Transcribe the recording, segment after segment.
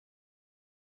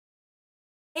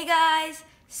Hey guys,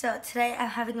 so today I'm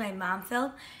having my mom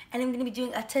film and I'm going to be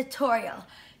doing a tutorial.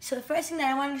 So the first thing that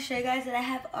I wanted to show you guys that I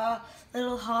have a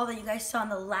little haul that you guys saw in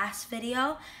the last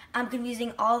video. I'm going to be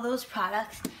using all those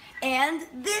products, and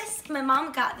this, my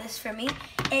mom got this for me.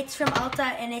 It's from Ulta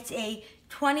and it's a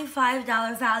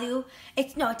 $25 value.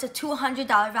 It's a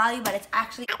 $200 value, but it's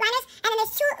actually liners, and then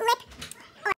there's 2 lip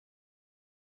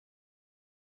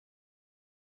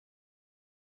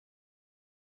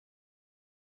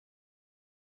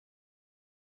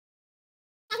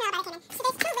So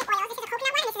there's 2 lip oils. This is a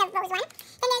coconut one and this is a rose one.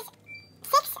 Then there's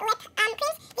 6 lip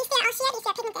creams. These 3 are all sheer, these 3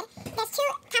 are pigmented. There's 2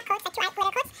 top coats, like 2 eye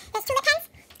glitter coats. There's 2 lip pens,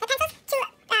 lip pencils, 2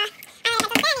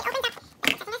 eyeliner pencils. Then it opens up.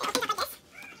 It opens up like this.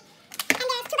 And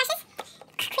there's 2 brushes,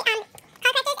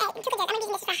 color correctors, and 2 concealers. I'm going to be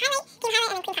using this for highlight, cream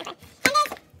highlight, and then cream contour. And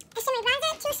there's a shimmery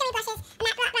bronzer, 2 shimmery brushes, a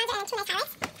matte bronzer, and 2 nice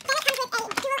highlights. Then it comes with a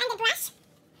dual-ended brush.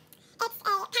 It's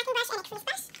a packing brush and a crease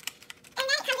brush. And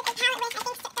then it comes with a palette with, I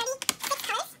think,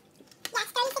 36 colors. Yes,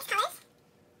 36 colors.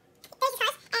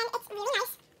 And it's really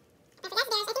nice. I think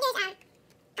there's,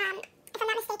 if I'm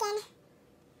not mistaken,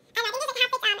 I think there's like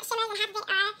half of it shimmers and half of it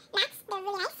are mattes. They're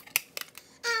really nice.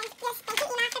 And just thank you,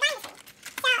 Ema, for buying this one.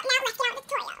 So now let's get on with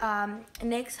the tutorial.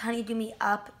 NYX Honey Do Me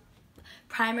Up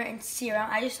primer and serum.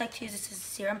 I just like to use this as a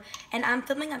serum, and I'm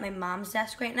filming at my mom's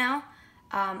desk right now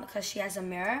because she has a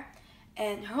mirror,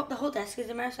 and the whole desk is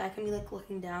a mirror, so I can be like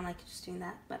looking down, like just doing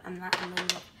that. But I'm not. I'm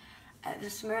gonna look at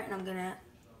this mirror, and I'm gonna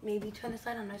maybe turn this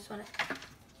light on. I just want to.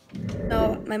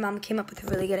 So my mom came up with a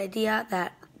really good idea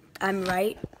that I'm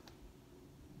right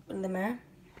in the mirror.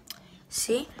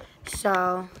 See?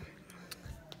 So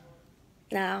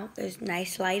now there's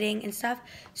nice lighting and stuff.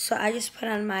 So I just put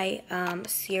on my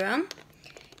serum,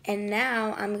 and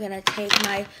now I'm gonna take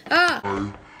my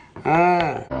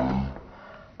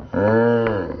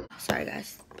sorry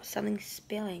guys, something's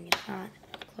spilling. It's not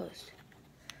closed.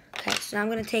 Okay, so now I'm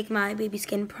gonna take my baby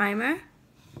skin primer.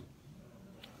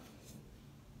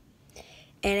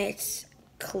 And it's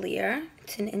clear.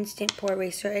 It's an instant pore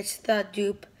eraser. It's the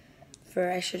dupe for,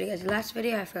 I showed you guys the last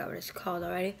video. I forgot what it's called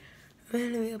already. I'm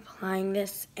going to be applying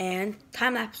this and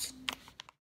time lapse.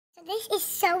 So this is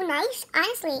so nice.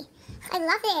 Honestly, I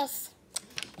love this.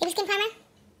 Baby skin primer.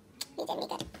 You did me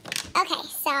good. Okay,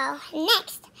 so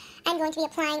next I'm going to be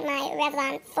applying my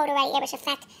Revlon Photo Ready Airbrush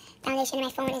Effect foundation, and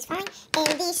my phone is falling, in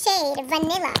the shade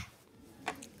Vanilla.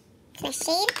 It's a nice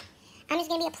shade. I'm just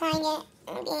going to be applying it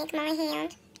on my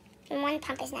hand. And one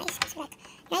pump is nice. So like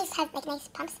nice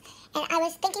pumps. And I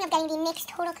was thinking of getting the NYX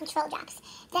Total Control drops.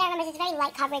 Then I remember it's very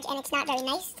light coverage and it's not very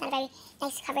nice. It's not a very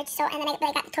nice coverage. So and then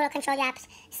I got the Total Control drops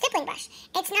stippling brush.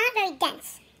 It's not very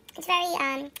dense. It's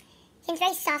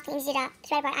very soft and easy to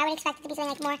spread apart. I would expect it to be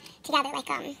something like more together, like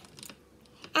I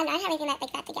don't have anything like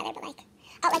that together, but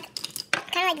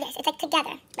kind of like this. It's like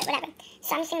together, but whatever.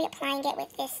 So I'm just gonna be applying it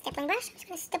with this stippling brush. I'm just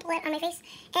gonna stipple it on my face.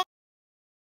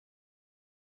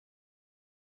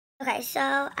 Okay, so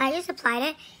I just applied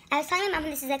it. I was telling my mom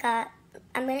this is like I'm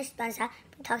going to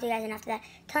talk to you guys after that.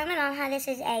 Telling my mom how this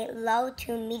is a low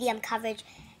to medium coverage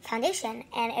foundation,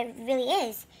 and it really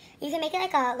is. You can make it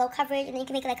like a low coverage, and then you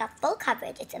can make it like a full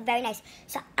coverage. It's very nice.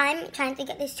 So I'm trying to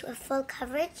get this to a full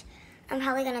coverage. I'm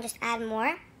probably going to just add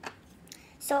more.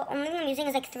 So only thing I'm using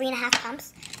is like 3.5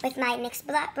 pumps with my NYX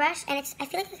brush, and I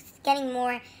feel like it's getting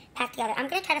more packed together. I'm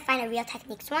going to try to find a Real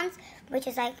Techniques ones, which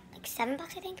is like $7, I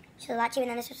think, which is a lot cheaper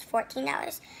than this. Was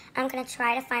 $14. I'm going to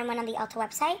try to find one on the Ulta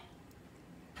website.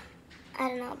 I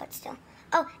don't know, but still.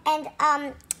 Oh, and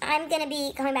I'm going to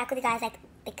be coming back with you guys, like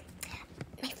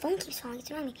my phone keeps falling, it's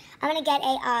annoying me. I'm going to get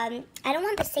I don't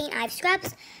want the St. Ives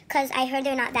scrubs, because I heard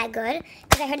they're not that good.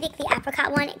 Because I heard the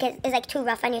apricot one is like too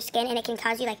rough on your skin, and it can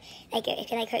cause you it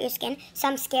can hurt your skin. So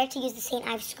I'm scared to use the St.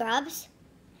 Ives scrubs.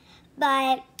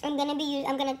 But I'm gonna use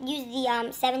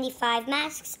the 75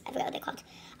 masks. I forgot what they're called.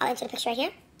 I'll enter the picture right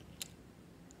here.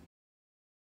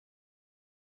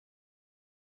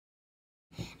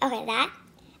 Okay, that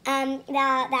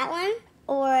one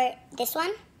or this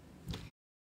one.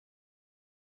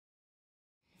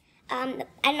 I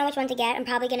don't know which one to get. I'm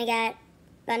probably gonna get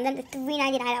one of them, the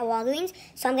 $3.99 at Walgreens.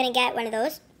 So I'm gonna get one of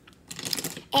those.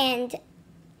 And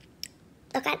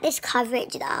look at this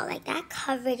coverage though. Like that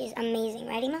coverage is amazing,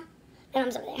 right, Ema? My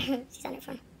mom's over there. She's on her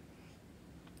phone.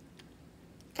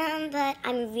 But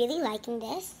I'm really liking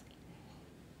this.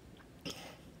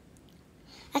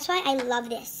 That's why I love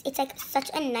this. It's like such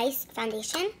a nice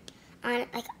foundation on,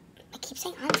 like, I keep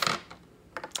saying on.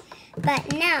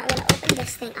 But now I'm gonna open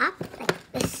this thing up,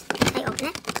 like this. I open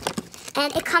it,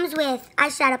 and it comes with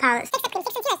eyeshadow palettes. 6 lip creams,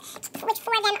 6 concealers, which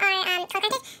 4 of them are color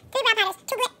correctors, 3 brow powders,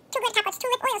 2 glitter top coats, 2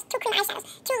 lip oils, 2 cream eyeshadows,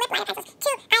 2 lip liner pencils, 2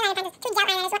 eyeliner pencils, 2 gel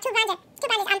eyeliners, 2 bronzer, 2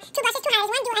 brushes, 2 brushes, 2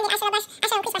 highlighters, 1 dual-ended eyeshadow brush,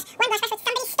 eyeshadow crease brush,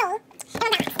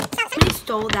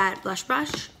 borrow that blush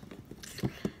brush,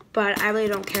 but I really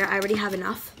don't care. I already have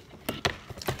enough.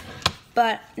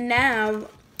 But now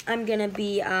I'm gonna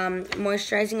be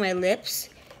moisturizing my lips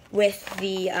with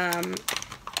the, I'm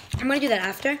gonna do that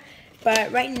after.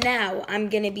 But right now I'm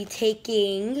gonna be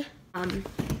taking,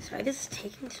 sorry, this is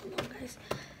taking so long, guys.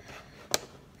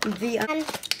 The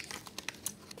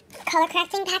color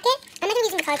correcting packet. I'm not gonna be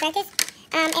using the color correctors.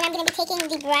 And I'm gonna be taking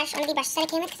the brush, one of the brushes that I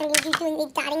came with, because I'm gonna be doing the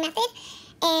dotting method.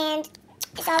 And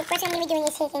so first I'm gonna be doing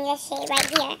is taking this shade right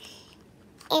here.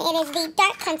 And it is the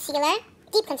dark concealer.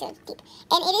 Deep concealer, deep.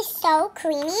 And it is so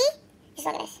creamy. Just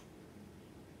look at this.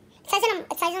 It says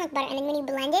on like butter, and then when you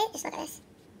blend it, just look at this.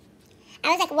 I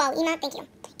was like, whoa, Ima, thank you.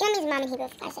 Ima means mom in Hebrew,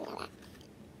 if you guys didn't know that.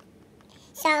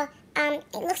 So,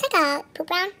 it looks like a poop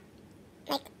brown.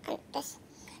 Like, this.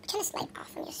 I'm trying to slide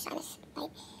off. I'm just trying to slide.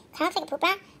 Kind of looks like a poop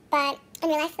brown, but in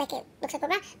real life, like, it looks like a poop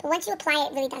brown. But once you apply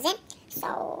it, it really doesn't.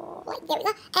 So, like, there we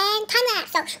go. And time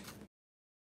lapse. So,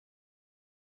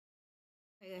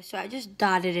 okay, so I just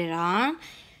dotted it on,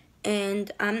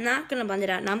 and I'm not gonna blend it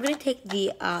out. Now I'm gonna take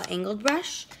the angled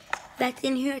brush that's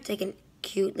in here. It's like a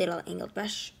cute little angled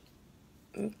brush.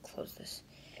 Let me close this.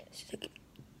 It's like an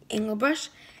angled brush,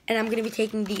 and I'm gonna be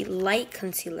taking the light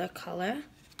concealer color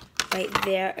right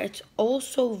there. It's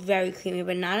also very creamy,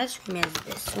 but not as creamy as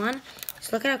this one.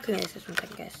 Just look at how creamy this is. One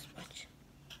second, guys. Watch.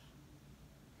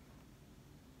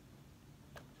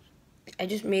 I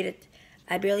just made it.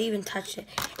 I barely even touched it.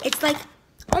 It's like,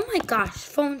 oh my gosh,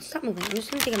 phone, stop moving. I'm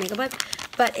just gonna take a makeup wipe.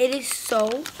 But it is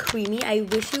so creamy. I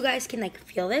wish you guys can like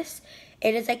feel this.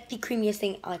 It is like the creamiest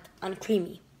thing, like on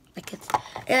creamy. Like it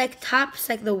like tops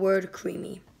like the word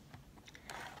creamy.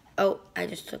 Oh, I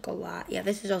just took a lot. Yeah,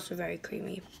 this is also very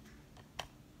creamy.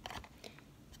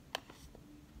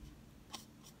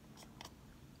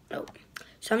 Oh,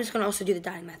 so I'm just gonna also do the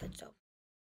dotting method. So,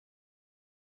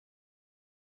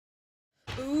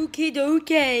 okie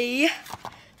dokie.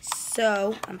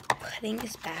 So I'm putting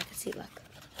this back. See, look.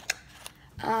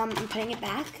 I'm putting it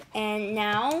back, and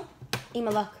now, Ima,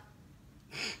 look.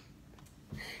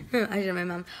 I should my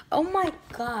mom. Oh my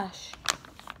gosh!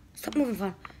 Stop moving,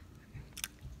 phone.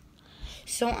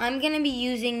 So I'm gonna be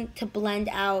using to blend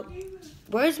out.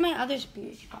 Where's my other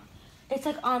speech? It's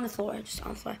like on the floor, just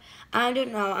on the floor. I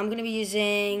don't know. I'm gonna be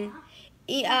using.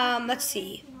 Let's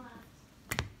see.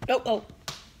 Oh.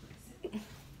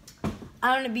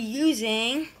 I'm gonna be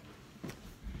using.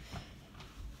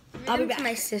 I'll be back to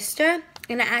my sister,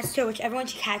 and I asked her whichever one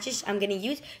she catches, I'm gonna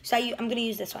use. So I'm gonna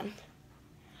use this one.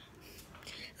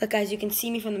 Look, guys, you can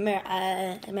see me from the mirror.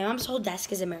 My mom's whole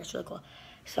desk is a mirror. It's really cool.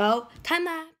 So time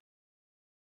lapse.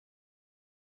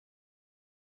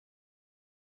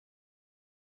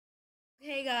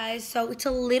 Okay, guys. So it's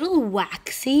a little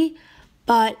waxy,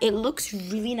 but it looks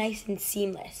really nice and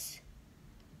seamless.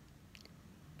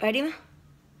 Ready, Ma?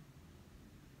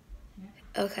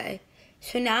 Okay.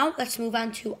 So now let's move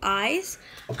on to eyes.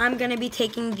 I'm gonna be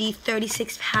taking the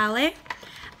 36 palette,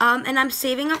 and I'm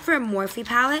saving up for a Morphe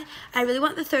palette. I really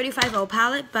want the 35O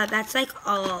palette, but that's like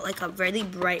a really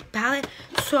bright palette.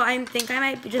 So I think I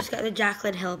might just get the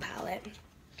Jaclyn Hill palette.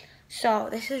 So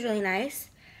this is really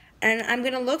nice, and I'm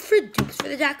gonna look for dupes for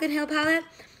the Jaclyn Hill palette,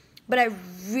 but I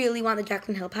really want the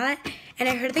Jaclyn Hill palette. And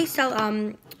I heard they sell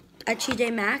at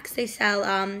TJ Maxx. They sell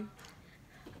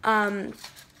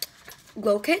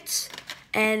glow kits.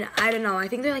 And I don't know, I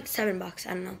think they're like $7,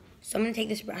 I don't know. So I'm gonna take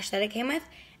this brush that it came with.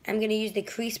 I'm gonna use the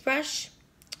crease brush.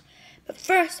 But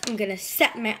first, I'm gonna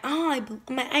set my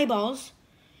eyeballs.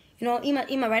 You know,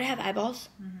 Ima, right, I have eyeballs?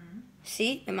 Mm-hmm.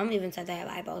 See? My mom even said I have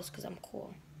eyeballs because I'm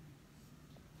cool.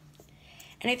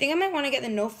 And I think I might wanna get the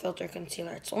no filter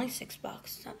concealer. It's only $6,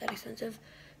 it's not that expensive.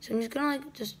 So I'm just gonna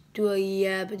like, just do a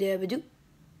yabba-dabba-doo.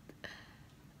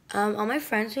 All my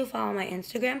friends who follow my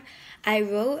Instagram, I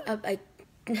wrote up,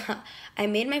 I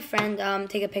made my friend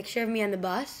take a picture of me on the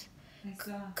bus,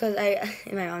 cause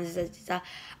my mom said she saw,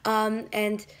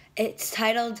 and it's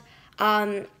titled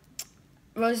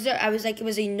Rosa. I was like, it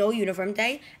was a no uniform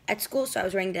day at school, so I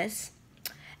was wearing this,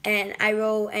 and I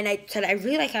wrote and I said I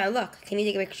really like how I look. Can you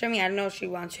take a picture of me? I don't know if she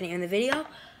wants her name in the video,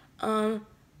 and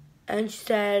she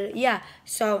said yeah.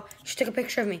 So she took a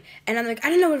picture of me, and I'm like, I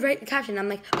don't know what to write the caption. I'm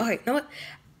like, all right, you know what?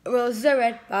 Roses are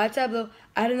red, violets are blue.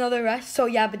 I don't know the rest, so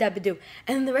yabba dabba do.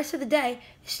 And then the rest of the day,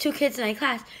 there's 2 kids in my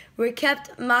class were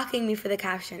kept mocking me for the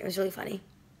caption. It was really funny.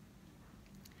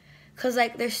 Cause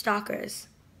like they're stalkers.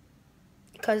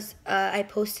 Cause I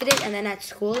posted it, and then at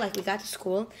school, like we got to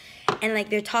school, and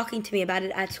like they're talking to me about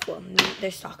it at school.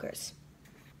 They're stalkers.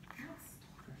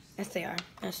 Yes, they are.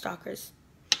 They're stalkers.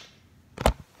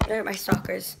 They're my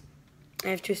stalkers. I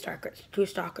have 2 stalkers. 2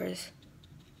 stalkers.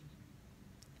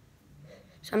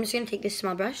 So I'm just gonna take this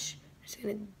small brush, Just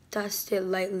gonna dust it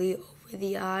lightly over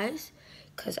the eyes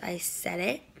because I said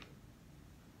it.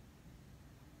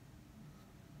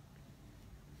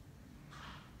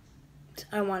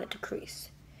 I don't want it to crease.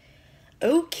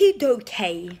 Okie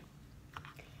dokie.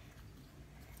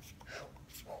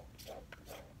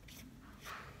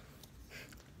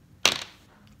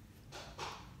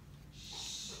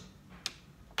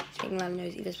 Taking a lot of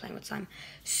noise, Eva's playing with slime.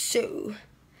 So,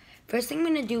 first thing I'm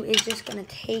gonna do is just gonna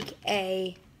take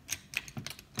a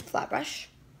flat brush.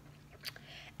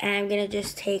 And I'm gonna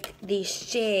just take the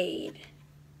shade.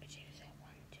 What shade is that?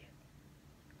 1,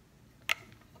 2.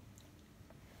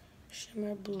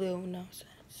 Shimmer blue, no, so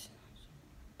that's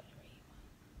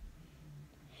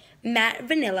matte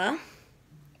vanilla,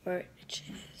 where it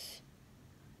is.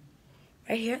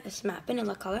 Right here, this matte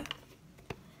vanilla color.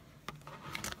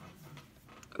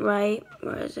 Right,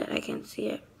 where is it? I can't see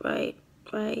it. Right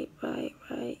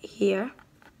here.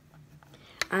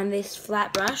 On this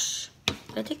flat brush.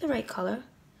 Did I take the right color?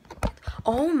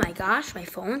 Oh my gosh, my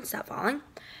phone stopped falling.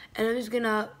 And I'm just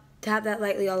gonna tap that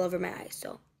lightly all over my eyes,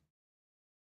 so.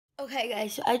 Okay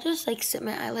guys, so I just like set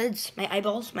my eyelids, my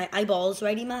eyeballs,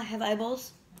 right Ema? I have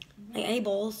eyeballs? My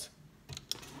eyeballs.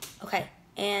 Okay,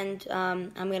 and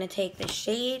I'm gonna take the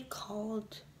shade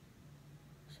called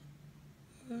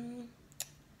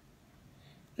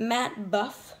Matte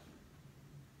Buff.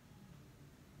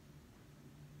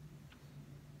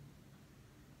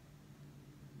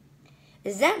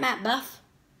 Is that Matte Buff?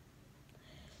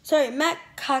 Sorry, Matte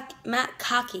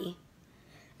Cocky.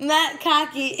 Matte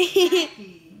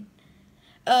Cocky.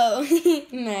 Oh,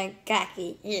 Matte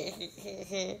Cocky.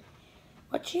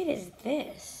 What shade is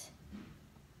this?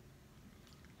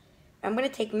 I'm gonna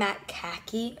take Matte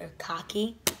Khaki or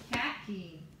Cocky.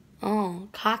 Khaki. Oh,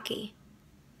 Cocky.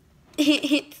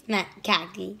 It's not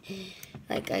Cocky.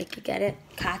 Like I could get it.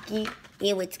 Cocky.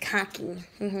 Ew, it's cocky.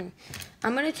 I'm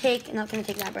gonna take, not gonna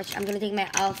take that brush. I'm gonna take my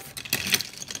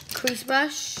e.l.f. crease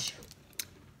brush.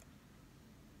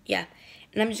 Yeah,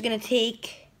 and I'm just gonna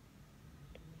take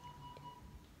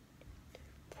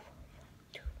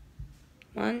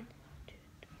 1, 2, 3,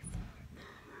 4,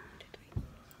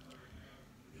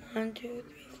 1, 2, 3, 4, 1,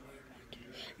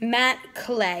 2. Matte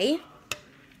clay.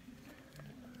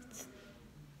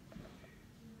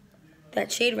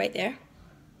 That shade right there.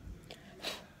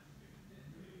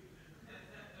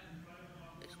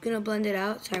 Just gonna blend it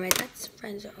out. Sorry, my dad's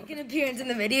friends are making an appearance in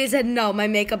the video. He said, no, my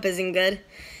makeup isn't good.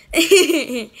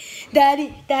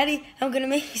 Daddy, I'm gonna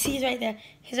make, see, he's right there.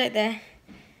 He's right there.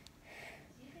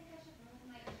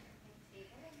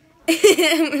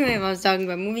 My mom's talking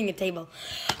about moving a table.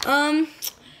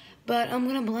 But I'm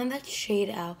gonna blend that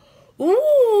shade out.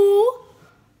 Ooh,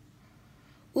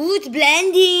 it's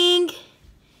blending.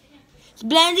 It's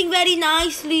blending very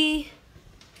nicely.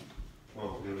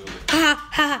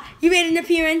 Ha. You made an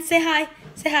appearance. Say hi.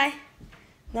 Say hi.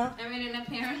 No? I made an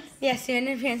appearance? Yes, you made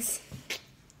an appearance.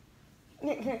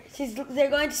 They're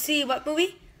going to see what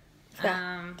movie?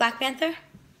 Black Panther?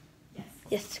 Yes.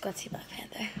 Yes, go see Black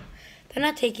Panther. They're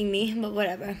not taking me, but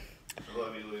whatever. I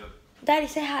love you, Leah. Daddy,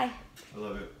 say hi. I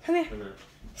love you. Come here.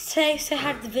 Say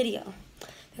hi to the video.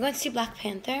 They're going to see Black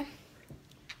Panther.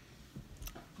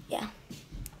 Yeah.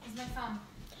 Where's my phone?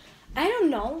 I don't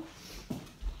know.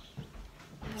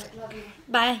 I love you.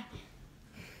 Bye.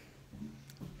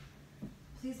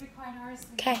 Please be quiet, Horace.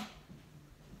 Okay.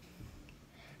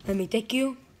 Let me take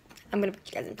you. I'm going to put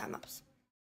you guys in time-ups.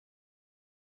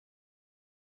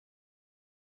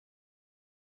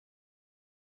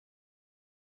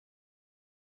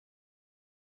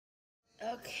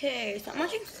 Okay, so I'm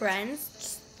watching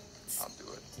Friends. I'll do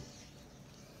it.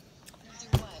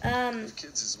 With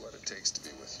kids is what it takes to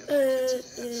be with you.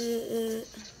 Kids it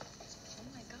is. Oh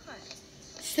my god.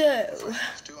 So,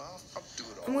 I'll do it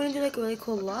all. I'm gonna do like a really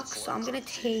cool look. So I'm gonna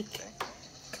take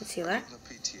concealer, The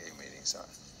PTA meetings,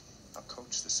 I'll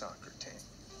coach the soccer team.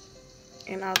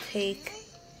 and I'll take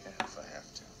Yeah, if I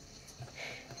have to.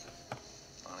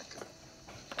 Monica,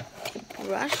 a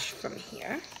brush from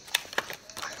here.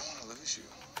 I don't want to lose you.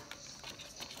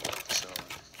 So,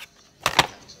 I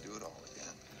have to do it all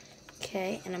again.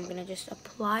 Okay, and I'm gonna just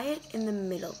apply it in the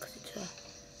middle because it's a.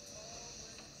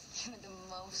 You're the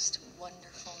most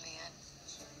wonderful man.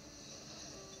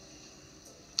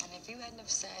 And if you hadn't have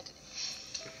said,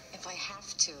 if I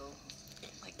have to,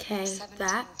 like Okay, 17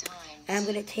 that. times. And I'm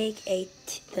gonna take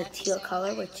the teal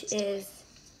color, which is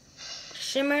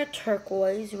shimmer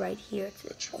turquoise right here.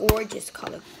 It's a gorgeous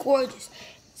color, gorgeous.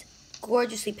 It's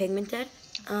gorgeously pigmented.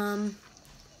 Sorry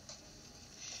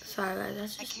guys,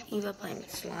 that's just Eva playing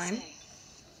with slime.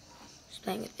 Just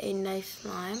playing with a nice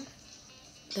slime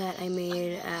that I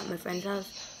made at my friend's house.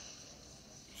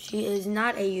 She is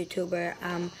not a YouTuber.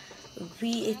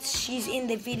 She's in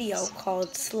the video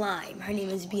called Slime. Her name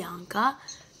is Bianca.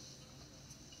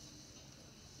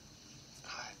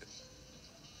 Like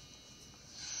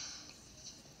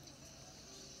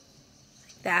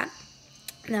that.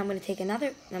 Now I'm gonna take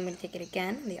another. I'm gonna take it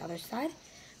again on the other side.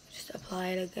 Just apply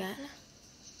it again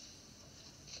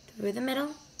through the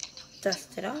middle.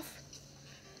 Dust it off.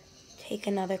 Take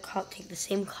another color. Take the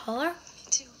same color.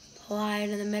 Apply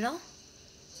it in the middle.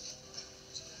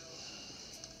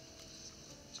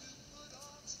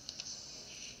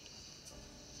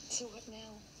 So what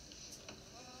now?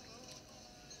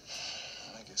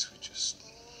 I guess we just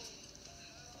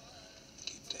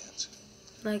keep dancing.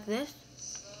 Like this.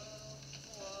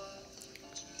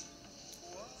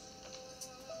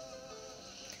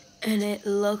 And it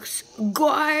looks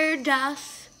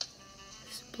gorgeous.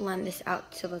 Just blend this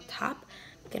out to the top.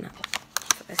 I'm gonna put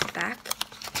this back.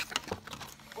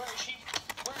 Where is she?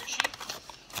 Where is she?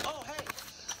 Oh, hey,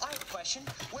 I have a question.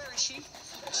 Where is she?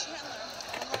 Chandler,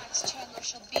 relax, Chandler,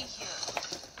 she'll be here.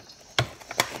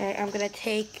 Okay, I'm gonna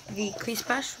take the crease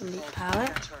brush from the palette.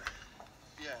 That's her.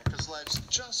 Yeah, because life's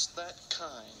just that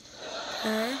kind.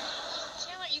 Okay.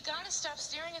 Chandler, you gotta stop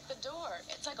staring at the door.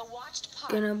 It's like a watched pot.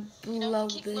 Gonna You know, blow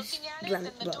if you keep this, looking at it, blend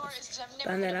then the blow door this. is never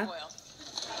Blend that gonna up. boil.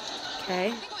 Okay. I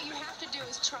think what you have to do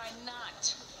is try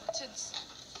not to.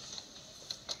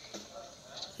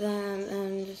 Then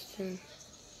and just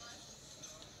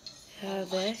have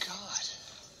this. God.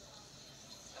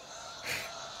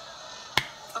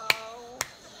 Oh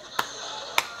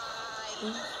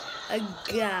A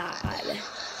god.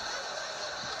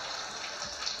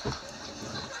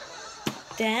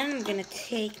 Then I'm gonna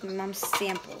take my mom's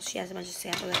samples. She has a bunch of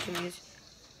samples that she can use.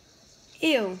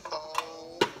 Ew.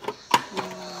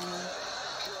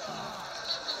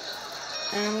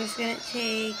 And I'm just gonna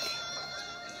take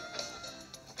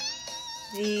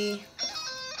the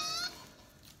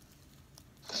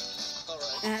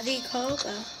cocoa.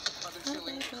 I've been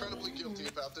feeling incredibly guilty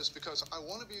about this because I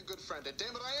want to be a good friend, and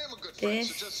damn it, I am a good This, friend.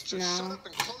 So just no. shut up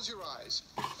and close your eyes.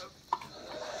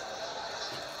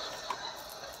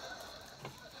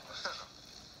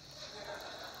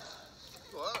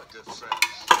 You are a good friend.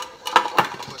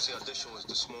 Of course, the audition was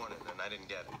this morning, and I didn't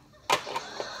get it.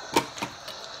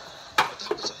 But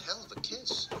that was a hell of a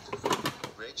kiss.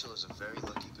 Rachel is a very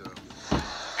lucky girl.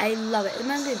 I love it.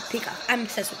 Reminds me of Peacock. I'm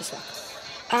obsessed with this one.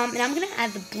 And I'm gonna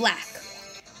add the black.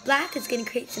 Black is gonna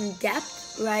create some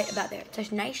depth right about there. It's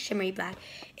such nice shimmery black.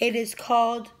 It is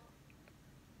called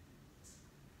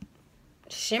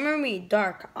Shimmery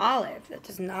Dark Olive. That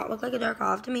does not look like a dark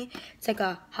olive to me. It's like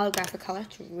a holographic color.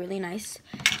 It's really nice.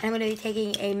 And I'm gonna be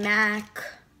taking a MAC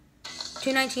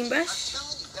 219 brush.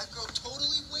 That girl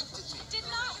totally winked at me. did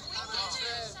not wink.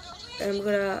 And I'm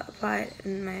gonna apply it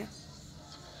in my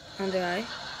under eye.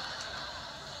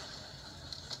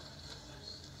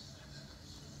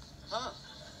 Huh?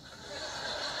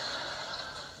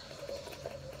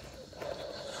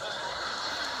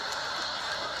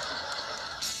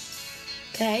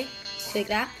 Okay, so like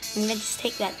that. I'm gonna just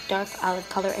take that dark olive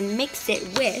color and mix it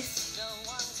with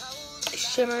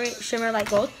shimmer light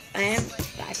gold. I am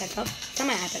the iPad 12. It's on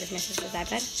my iPad. It's my sister's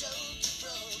iPad.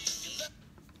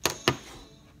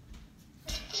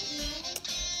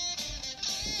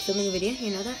 Filming a video,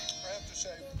 you know that.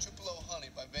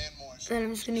 Then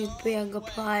I'm just gonna be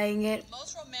applying it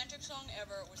Most romantic song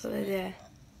ever was over there.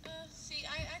 see,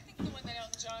 I think the one that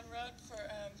Elton John wrote for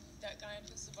that guy on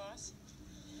Who's the Boss.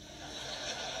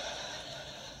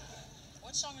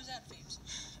 What song is that, Phoebes?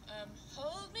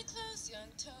 Hold me close,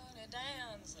 young Tony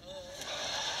Danza.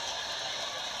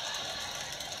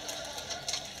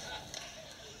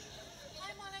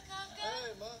 Hi, Monica.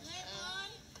 Hey, Ma. Hey, Mom.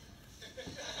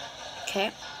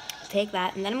 Okay, take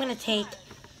that, and then I'm gonna take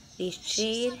the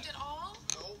shade. Slept at all?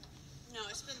 No. No,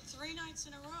 it's been 3 nights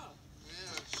in a row.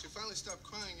 Yeah, she finally stopped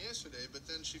crying yesterday, but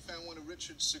then she found one of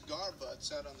Richard's cigar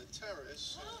butts out on the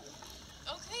terrace. Oh,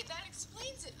 okay, that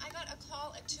explains it. I got a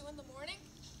call at 2 in the morning,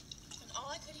 and all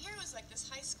I could hear was like this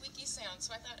high squeaky sound.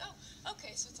 So I thought, oh,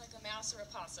 okay, so it's like a mouse or a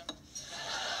possum.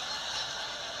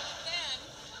 Then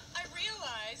I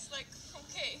realized, like,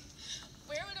 okay,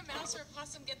 where would a mouse or a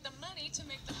possum get the money to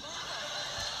make the phone call?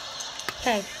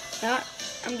 Okay, now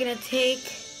I'm gonna take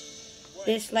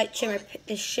this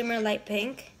shimmer light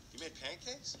pink. You made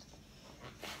pancakes?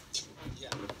 Yeah,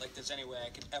 like there's any way I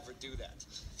could ever do that.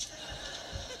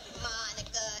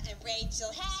 Monica and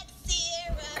Rachel had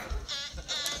syrup.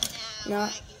 No. Now I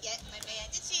can get my man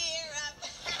to cheer up.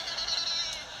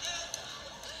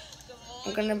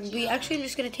 Good morning. I'm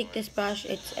just gonna take this brush.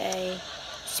 It's a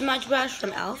smudge brush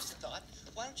from Here's e.l.f. the thought.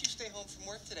 Why don't you stay home from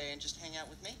work today today and just hang out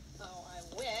with me? Oh, I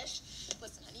wish.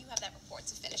 Listen, honey, you have that report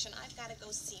to finish, and I've got to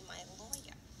go see my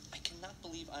lawyer. I cannot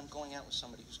believe I'm going out with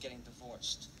somebody who's getting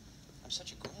divorced. I'm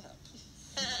such a grown-up.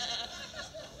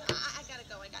 I gotta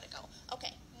go.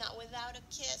 Okay, not without a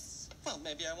kiss. Well,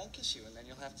 maybe I won't kiss you, and then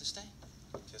you'll have to stay.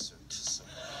 Kiss her, kiss her.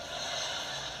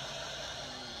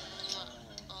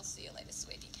 I'll see you later,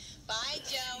 sweetie. Bye,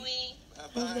 Joey.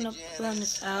 I'm gonna blend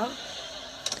this out.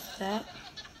 Like that.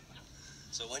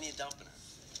 So when you dumping her?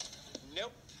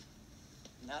 Nope.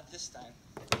 Not this time.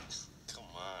 Come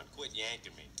on, quit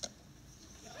yanking me.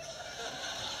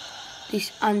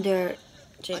 These under.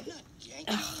 I'm not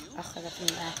yanking you. Ach, dat in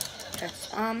there. That's,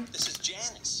 This is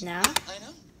Janice. now. I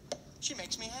know. She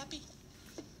makes me happy.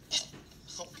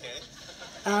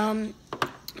 Okay.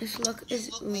 This look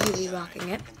is really rocking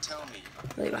it. And tell me,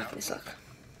 Really rocking this look.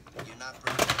 you're not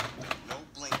breaking. No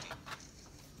blinking.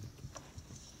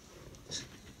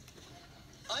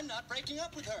 I'm not breaking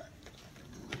up with her.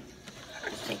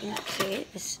 Just taking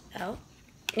this out.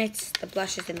 It's the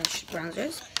blushes and the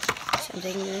bronzers. So I'm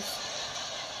taking this.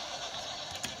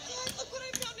 Look what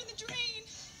I found in the drain.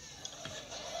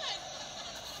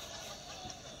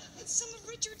 It's some of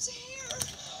Richard's hair.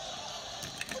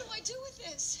 What do I do with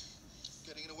this?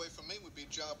 Getting it away from me would be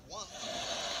job one.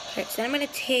 Okay, so then I'm gonna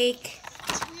take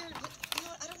It's weird, but you know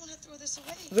what? I don't want to throw this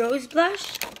away. rose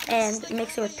blush and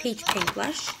mix it with peach pink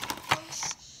blush.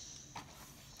 Gross.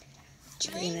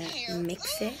 I'm Drain gonna hair.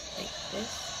 mix it like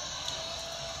this.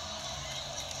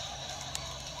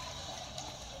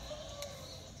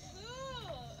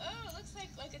 Oh, it looks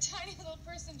like a tiny little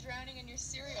person drowning in your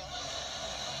cereal.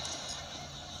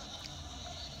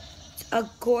 A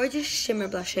gorgeous shimmer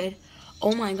blush shade.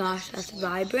 Oh my gosh, that's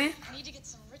vibrant. I need to get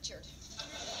some Richard.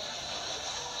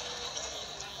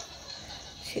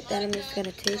 See, that I'm just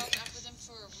gonna take. Broke up with him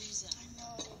for a reason. I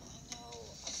know.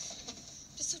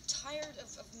 I'm just so tired of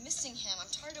missing him. I'm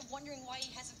tired of wondering why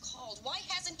he hasn't called. Why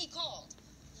hasn't he called?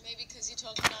 Maybe because you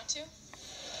told him not to?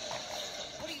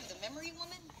 What are you, the memory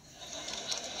woman?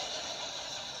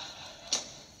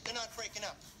 They're not breaking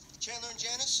up. Chandler and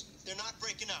Janice, they're not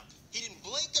breaking up. He didn't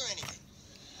blink or anything.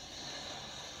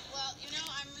 Well, you know,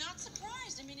 I'm not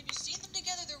surprised. I mean, if you see them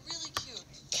together, they're really cute.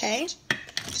 Okay,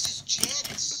 This is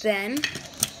Janice. then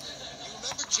You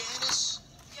remember Janice?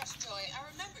 Yes, Joey, I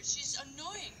remember. She's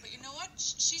annoying, but you know what?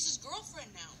 She's his girlfriend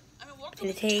now. I mean, what I'm can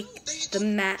gonna we take do? the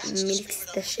matte,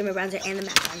 mix the shimmer bronzer and the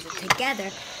matte bronzer together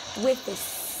with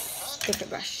this different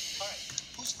brush. All right,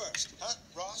 who's first? Huh?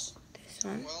 Ross? This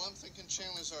one. Well, I'm thinking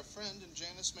Chandler's our friend and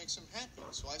Janice makes him happy.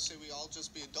 So I say we all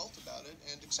just be adult about it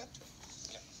and accept her.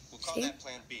 Yeah, we'll call See? that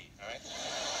Plan B, all right?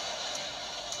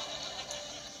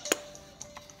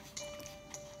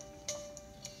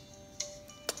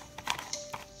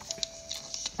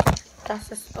 Dust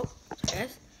this. Oh, sorry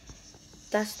guys.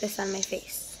 Dust this on my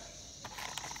face.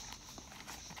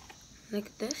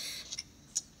 Like this.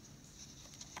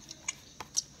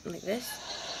 Like this.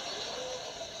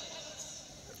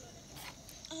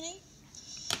 Honey,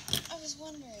 I was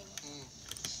wondering,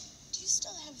 do you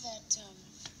still have that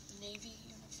Navy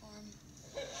uniform?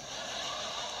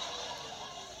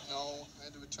 No, I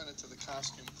had to return it to the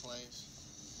costume place.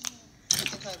 I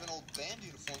think I have an old band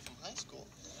uniform from high school.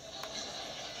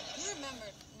 You remember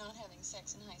not having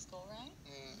sex in high school, right?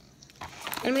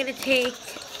 I'm gonna take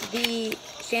the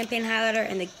champagne highlighter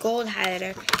and the gold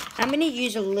highlighter. I'm gonna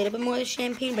use a little bit more of the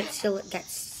champagne, but still get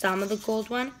some of the gold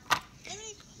one.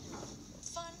 Any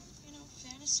fun,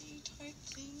 fantasy type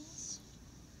things?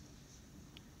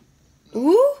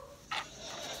 Ooh!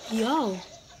 Yo,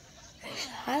 this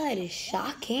highlight is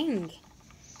shocking.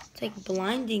 It's like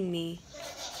blinding me.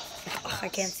 Ugh, I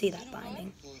can't see that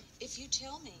blinding. If you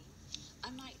tell me,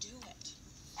 I might do it.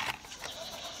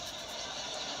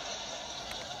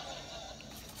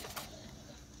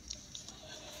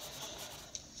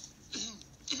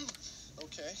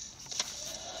 Okay.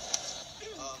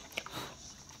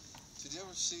 Did you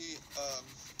ever see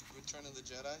Return of the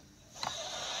Jedi?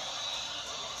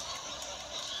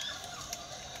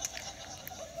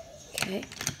 Okay,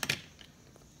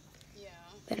 Yeah.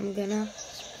 then I'm gonna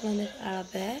blend it out a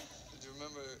bit. Did you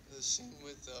remember the scene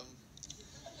with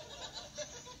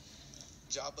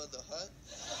Jabba the Hutt?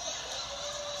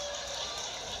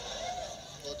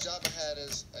 Well, Jabba had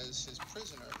as his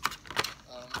prisoner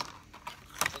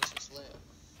Princess Leia.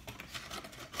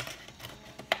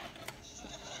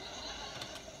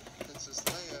 Princess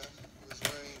Leia was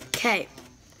wearing this Okay.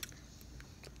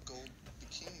 gold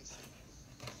bikini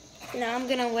thing. Now I'm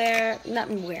gonna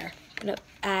I'm gonna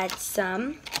add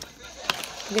some.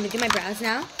 I'm gonna do my brows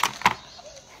now.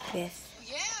 With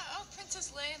Yeah, oh,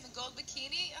 Princess Leia in the gold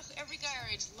bikini. Oh, every guy our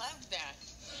age loved that.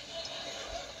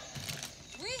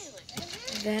 Really?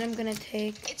 Then I'm gonna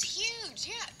take. It's huge.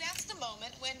 Yeah, that's the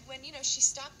moment when you know, she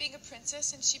stopped being a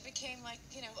princess and she became like,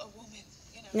 you know, a woman.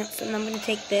 You know. No, so I'm gonna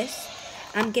take this.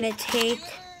 I'm gonna take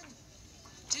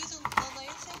Do you ever do the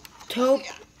layer thing? taupe,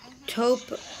 Yeah.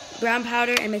 taupe brown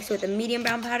powder and mix it with a medium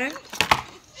brown powder. Really?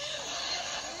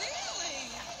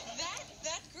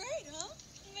 That great, huh?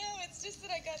 No, it's just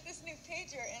that I got this new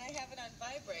pager and I have it on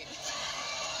vibrate.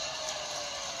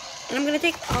 And I'm gonna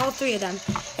take all three of them.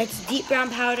 It's deep brown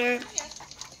powder,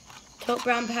 taupe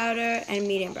brown powder, and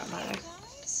medium brown powder.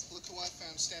 Look who I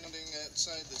found standing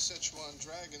outside the Sichuan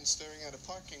Dragon staring at a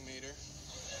parking meter.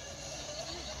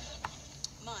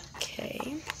 Come on.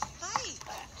 Okay. Hi.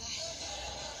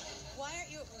 Why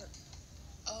aren't you at work?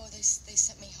 Oh, they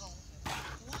sent me home.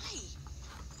 Why?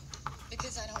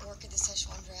 Because I don't work at the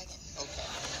Szechuan Dragon. Okay.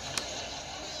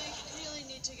 Really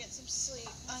need to get some sleep.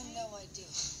 I know I do.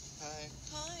 Hi.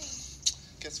 Hi.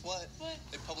 Guess what? What?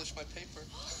 They published my paper.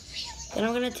 Then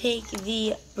I'm gonna take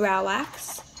the brow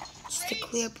wax, just a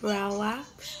clear brow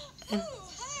wax, and Oh,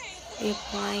 hi. be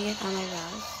applying it on my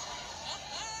brows.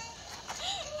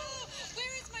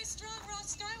 Where is my strong raw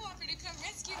Skywalker to come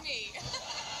rescue me?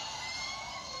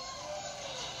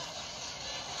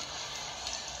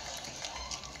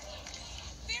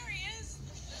 There he is.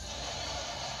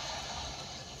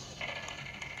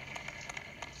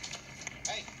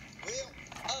 Hey, Wheel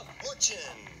of Fortune.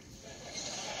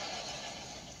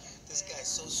 This guy's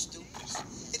so stupid.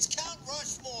 It's Count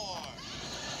Rushmore.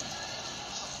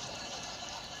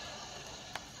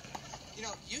 You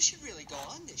know, you should really go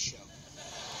on this show.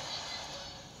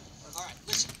 All right,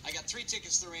 listen, I got 3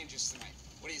 tickets to the Rangers tonight.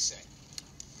 What do you say?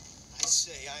 I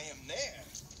say I am there.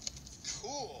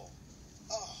 Cool.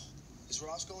 Oh, is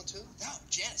Ross going too? No,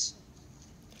 Janice.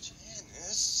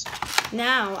 Janice.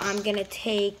 Now I'm gonna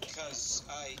take Because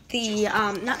I the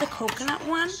not the coconut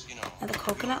one, you know, not the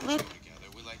coconut lip, together.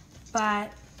 We like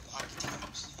but hockey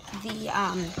times. the You know,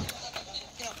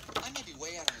 I may be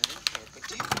way out on a limb here, but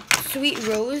do you? sweet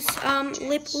rose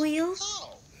lip oil,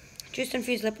 Oh, juice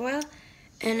infused lip oil,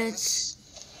 and it's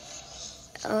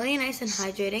really nice and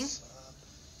hydrating.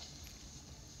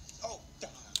 oh,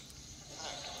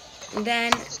 And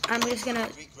then I'm just gonna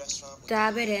Greek restaurant with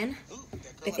dab it in Ooh, that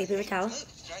girl with a on paper towel. Look,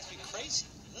 it drives me crazy.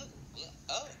 Look,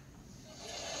 oh.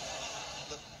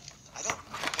 Look, I don't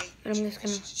hate And I'm just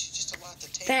gonna. She's just a lot to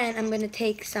take. Then I'm gonna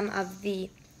take some of the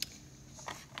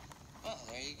Oh,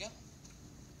 there you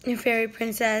go. Fairy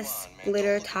Princess Come on, man, glitter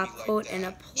don't look at top me like coat that. and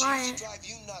apply She used it to drive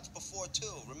you nuts before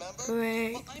too, remember?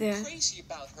 right Well, I'm there. crazy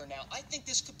about her now. I think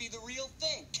this could be the real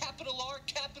thing. Capital R,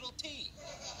 capital T.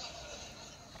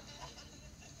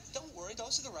 Don't worry,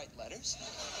 those are the right letters.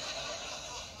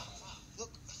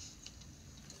 Look,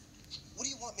 what do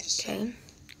you want me to say? Okay.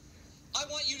 I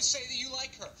want you to say that you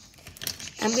like her.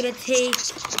 I'm gonna take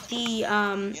the You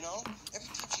know, every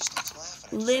time she starts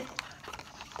laughing, lip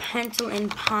pencil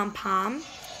and pom-pom,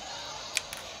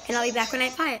 and I'll be back when I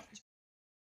apply it.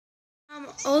 I'm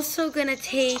also gonna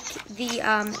take the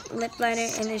lip liner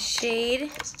in the shade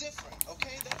It's different,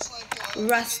 okay? That's like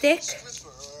Rustic. Stripper,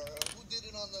 who did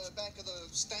it on the back of the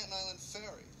Staten Island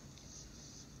ferry?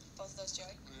 Both of those, Joey?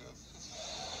 Yeah.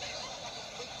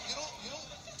 But you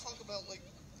don't talk about, like,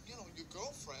 you know, your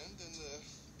girlfriend and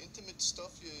the intimate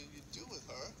stuff you do with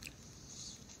her.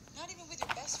 Not even with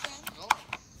your best friend? No.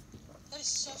 That is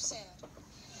so sad.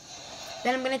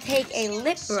 Then I'm gonna take a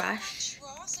lip brush,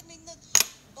 Ross, I mean, the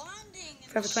bonding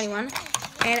and Forever 21,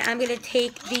 and I'm gonna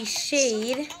take the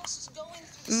shade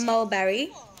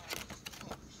Mulberry,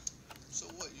 So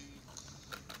what, you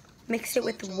mix it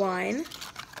with wine,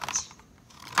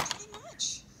 pretty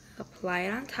much. apply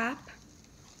it on top,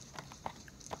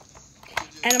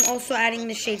 and I'm also adding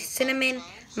the shade Cinnamon,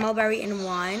 Mulberry, and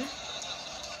wine.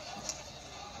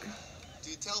 do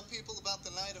you tell people about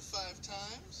the night of 5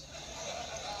 times?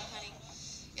 Honey,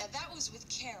 yeah, that was with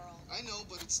Carol. I know,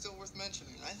 but it's still worth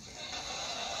mentioning, I think.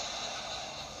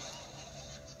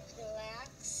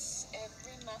 Relax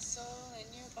every muscle in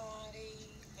your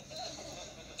body.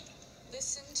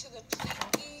 Listen to the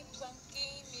plinky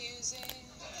plunky music.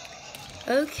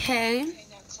 Okay, Okay,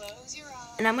 now close your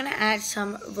eyes. and I'm gonna add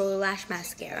some Roller Lash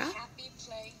mascara. Happy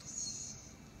place.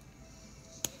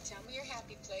 Tell me your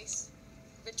happy place.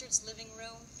 Richard's living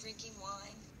room, drinking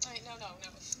wine. All right, no.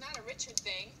 It's not a Richard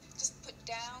thing. Just put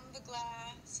down the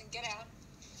glass and get out.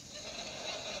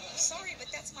 Sorry, but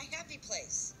that's my happy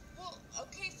place. Well,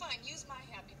 okay, fine. Use my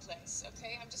happy place,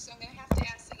 okay? I'm gonna have to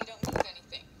ask that you don't move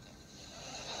anything.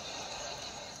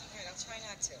 All right, I'll try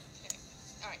not to. Okay.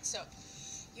 All right, so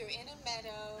you're in a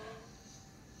meadow,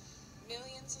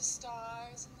 millions of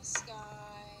stars in the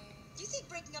sky. Do you think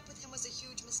breaking up with him was a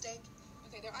huge mistake?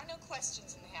 Okay, there are no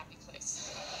questions in the happy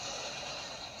place.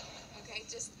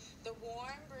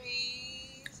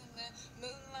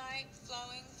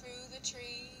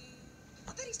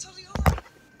 he's totally over it.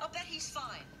 I'll bet he's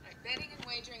fine. Betting and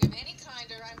wagering of any kind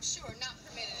are, I'm sure, not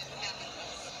permitted in the happy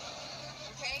place.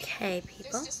 Okay? Okay,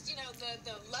 people. There's just,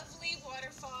 the lovely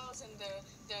waterfalls and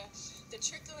the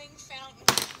trickling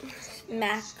fountains. And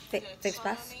Mac, the fix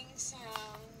bus. calming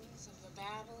sounds of the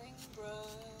babbling brook.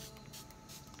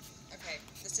 Okay,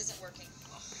 this isn't working.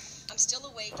 I'm still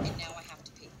awake, and now I have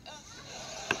to pee.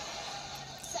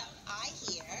 So, I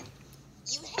hear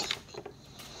you hate me.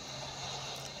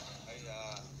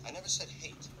 I never said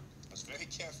hate. I was very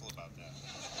careful about that.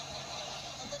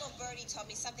 A little birdie told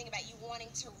me something about you wanting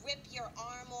to rip your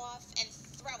arm off and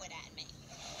throw it at me.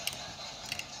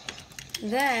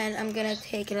 Then I'm gonna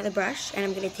take another brush and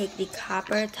I'm gonna take the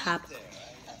copper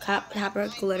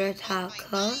glitter top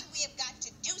coat. We have got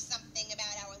to do something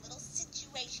about our little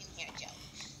situation here, Joe.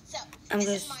 So, I'm this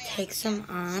gonna is my take idea. some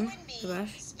on You and me the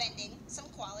brush. spending some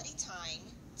quality time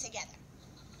together.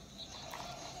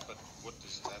 But what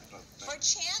does that mean? For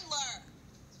Chandler.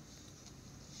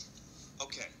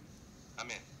 Okay, I'm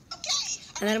in. Okay.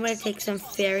 And then I'm gonna take some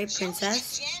Fairy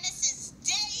Princess. Janice's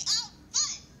day of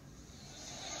fun.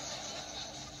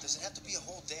 Does it have to be a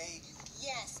whole day?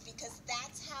 Yes, because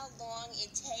that's how long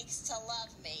it takes to love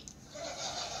me.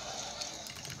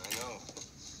 I know.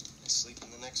 I sleep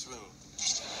in the next room.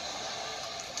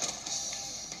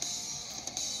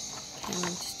 And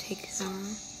I'm just take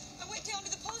some. I went down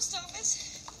to the post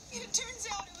office, and it turns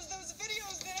out it was those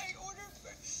videos that I ordered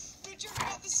for Richard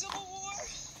about the Civil War.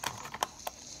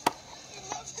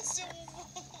 I love the Civil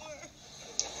War.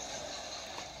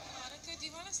 Monica, do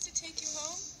you want us to take you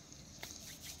home?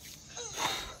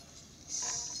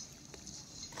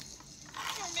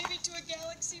 Or maybe to a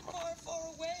galaxy far, far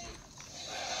away.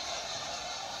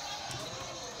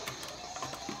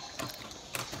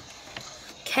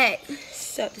 Okay,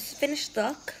 so this is finished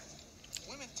look.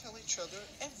 Women tell each other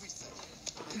everything.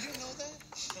 Did you know that?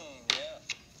 Yeah.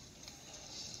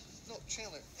 No,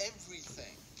 Chandler,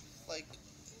 everything. Like,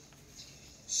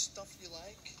 stuff you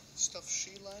like, stuff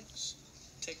she likes,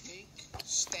 technique,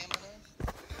 stamina.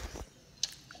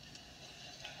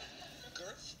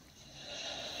 Girth?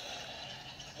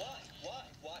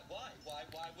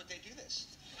 Why would they do this?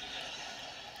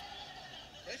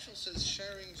 Rachel says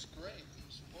sharing's great. And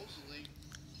supposedly,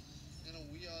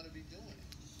 we ought to be doing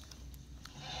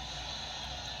it.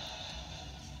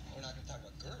 We're not going to talk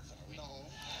about girth, are we? No.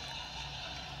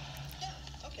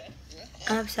 Yeah, okay. Yeah.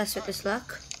 I'm obsessed with this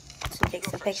look. So take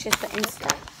some pictures for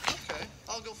Insta. Okay,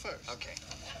 I'll go first. Okay.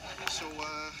 So,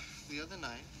 the other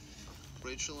night,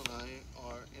 Rachel and I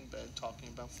are in bed talking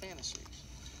about fantasies.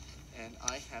 And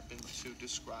I happened to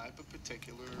describe a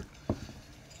particular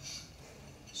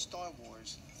Star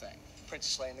Wars thing.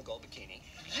 Princess Leia in the gold bikini.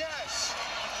 Yes!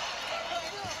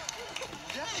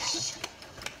 Yes!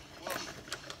 Well,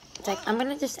 It's like, I'm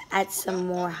gonna just add some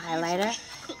more highlighter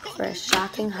for a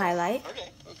shocking highlight. Okay.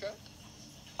 okay.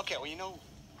 Okay, well, you know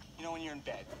when you're in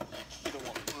bed with a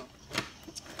woman,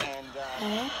 and,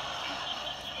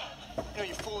 Okay.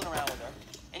 you're fooling around with her,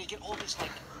 and you get all these,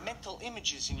 mental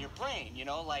images in your brain,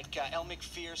 like Elle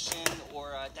McPherson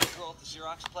or that girl at the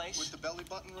Xerox place. With the belly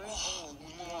button ring? Oh,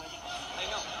 I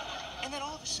know. And then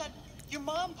all of a sudden, your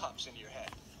mom pops into your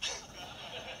head.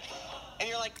 And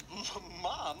you're like,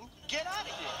 Mom, get out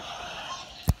of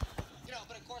here.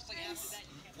 But of course, after that,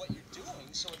 you get what you're doing,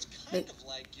 so it's kind of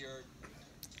like you're